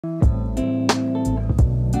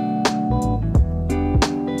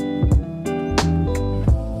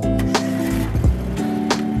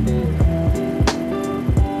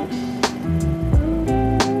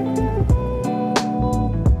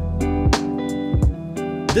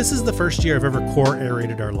This is the first year I've ever core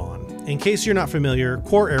aerated our lawn. In case you're not familiar,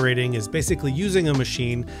 core aerating is basically using a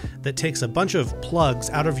machine that takes a bunch of plugs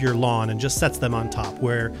out of your lawn and just sets them on top,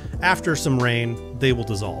 where after some rain, they will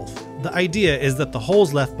dissolve. The idea is that the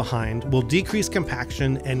holes left behind will decrease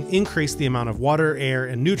compaction and increase the amount of water, air,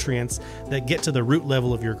 and nutrients that get to the root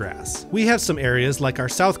level of your grass. We have some areas like our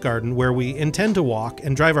south garden where we intend to walk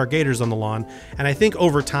and drive our gators on the lawn, and I think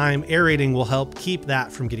over time aerating will help keep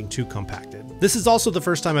that from getting too compacted. This is also the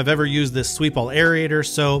first time I've ever used this sweep all aerator,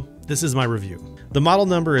 so this is my review. The model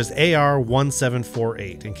number is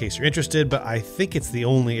AR1748 in case you're interested, but I think it's the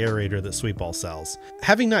only aerator that Sweepall sells.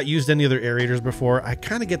 Having not used any other aerators before, I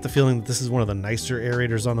kind of get the feeling that this is one of the nicer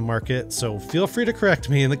aerators on the market, so feel free to correct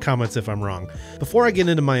me in the comments if I'm wrong. Before I get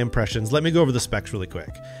into my impressions, let me go over the specs really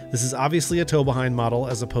quick. This is obviously a tow-behind model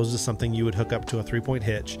as opposed to something you would hook up to a 3-point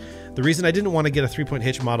hitch. The reason I didn't want to get a 3-point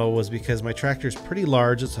hitch model was because my tractor is pretty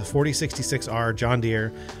large. It's a 4066R John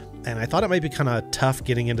Deere, and I thought it might be kind of tough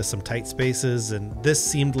getting into some tight spaces, and this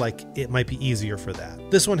seemed like it might be easier for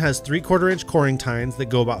that. This one has 3/4 inch coring tines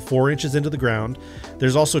that go about 4 inches into the ground.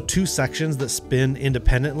 There's also 2 sections that spin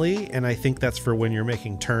independently, and I think that's for when you're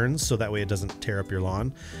making turns, so that way it doesn't tear up your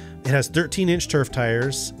lawn. It has 13-inch turf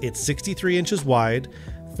tires, it's 63 inches wide,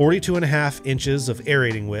 42.5 inches of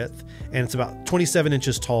aerating width, and it's about 27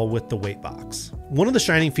 inches tall with the weight box. One of the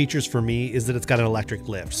shining features for me is that it's got an electric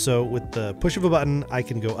lift, so with the push of a button I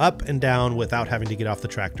can go up and down without having to get off the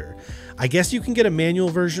tractor. I guess you can get a manual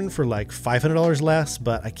version for like $500 less,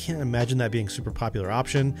 but I can't imagine that being a super popular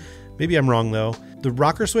option. Maybe I'm wrong though. The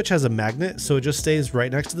rocker switch has a magnet, so it just stays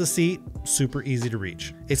right next to the seat, super easy to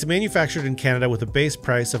reach. It's manufactured in Canada with a base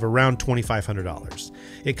price of around $2,500.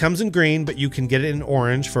 It comes in green, but you can get it in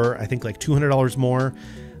orange for I think like $200 more.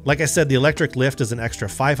 Like I said, the electric lift is an extra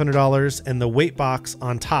 $500, and the weight box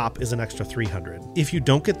on top is an extra $300. If you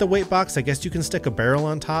don't get the weight box, I guess you can stick a barrel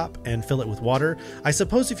on top and fill it with water. I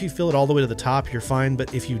suppose if you fill it all the way to the top, you're fine,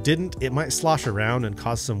 but if you didn't, it might slosh around and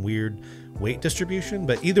cause some weird weight distribution.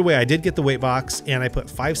 But either way, I did get the weight box, and I put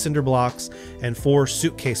 5 cinder blocks and 4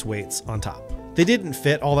 suitcase weights on top. They didn't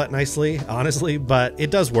fit all that nicely, honestly, but it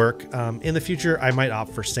does work. In the future, I might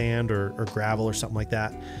opt for sand or gravel or something like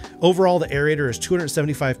that. Overall, the aerator is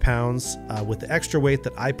 275 pounds. With the extra weight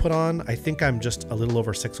that I put on, I think I'm just a little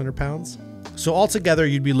over 600 pounds. So altogether,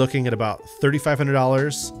 you'd be looking at about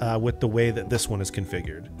 $3,500 with the way that this one is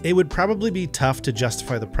configured. It would probably be tough to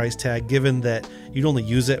justify the price tag given that you'd only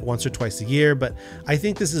use it once or twice a year, but I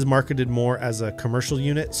think this is marketed more as a commercial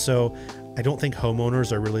unit, so I don't think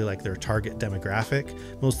homeowners are really like their target demographic,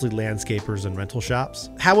 mostly landscapers and rental shops.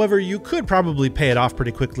 However, you could probably pay it off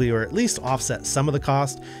pretty quickly or at least offset some of the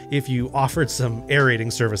cost if you offered some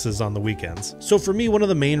aerating services on the weekends. So for me, one of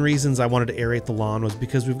the main reasons I wanted to aerate the lawn was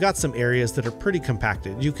because we've got some areas that are pretty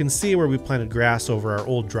compacted. You can see where we planted grass over our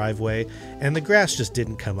old driveway, and the grass just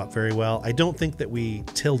didn't come up very well. I don't think that we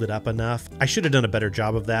tilled it up enough. I should have done a better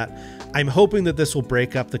job of that. I'm hoping that this will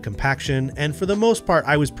break up the compaction, and for the most part,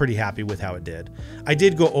 I was pretty happy with how it did. I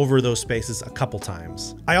did go over those spaces a couple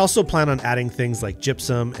times. I also plan on adding things like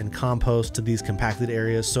gypsum and compost to these compacted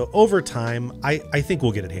areas, so over time, I think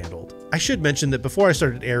we'll get it handled. I should mention that before I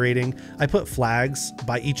started aerating, I put flags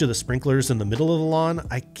by each of the sprinklers in the middle of the lawn.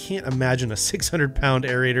 I can't imagine a 600-pound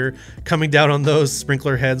aerator coming down on those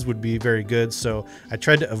sprinkler heads would be very good, so I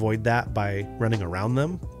tried to avoid that by running around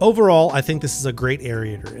them. Overall, I think this is a great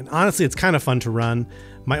aerator, and honestly, it's kind of fun to run.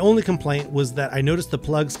 My only complaint was that I noticed the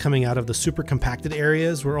plugs coming out of the super compacted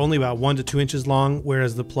areas were only about 1 to 2 inches long,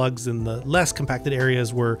 whereas the plugs in the less compacted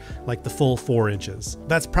areas were like the full 4 inches.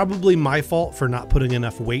 That's probably my fault for not putting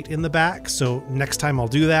enough weight in the back, so next time I'll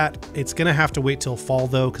do that. It's gonna have to wait till fall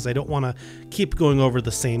though, because I don't want to keep going over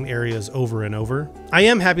the same areas over and over. I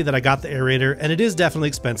am happy that I got the aerator, and it is definitely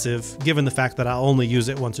expensive given the fact that I'll only use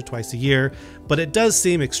it once or twice a year, but it does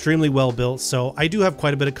seem extremely well built, so I do have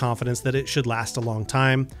quite a bit of confidence that it should last a long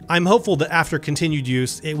time. I'm hopeful that after continued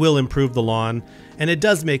use, it will improve the lawn, and it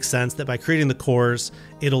does make sense that by creating the cores,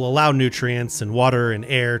 it'll allow nutrients and water and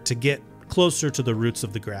air to get closer to the roots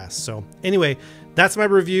of the grass. So anyway, that's my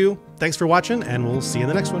review. Thanks for watching, and we'll see you in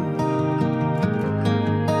the next one.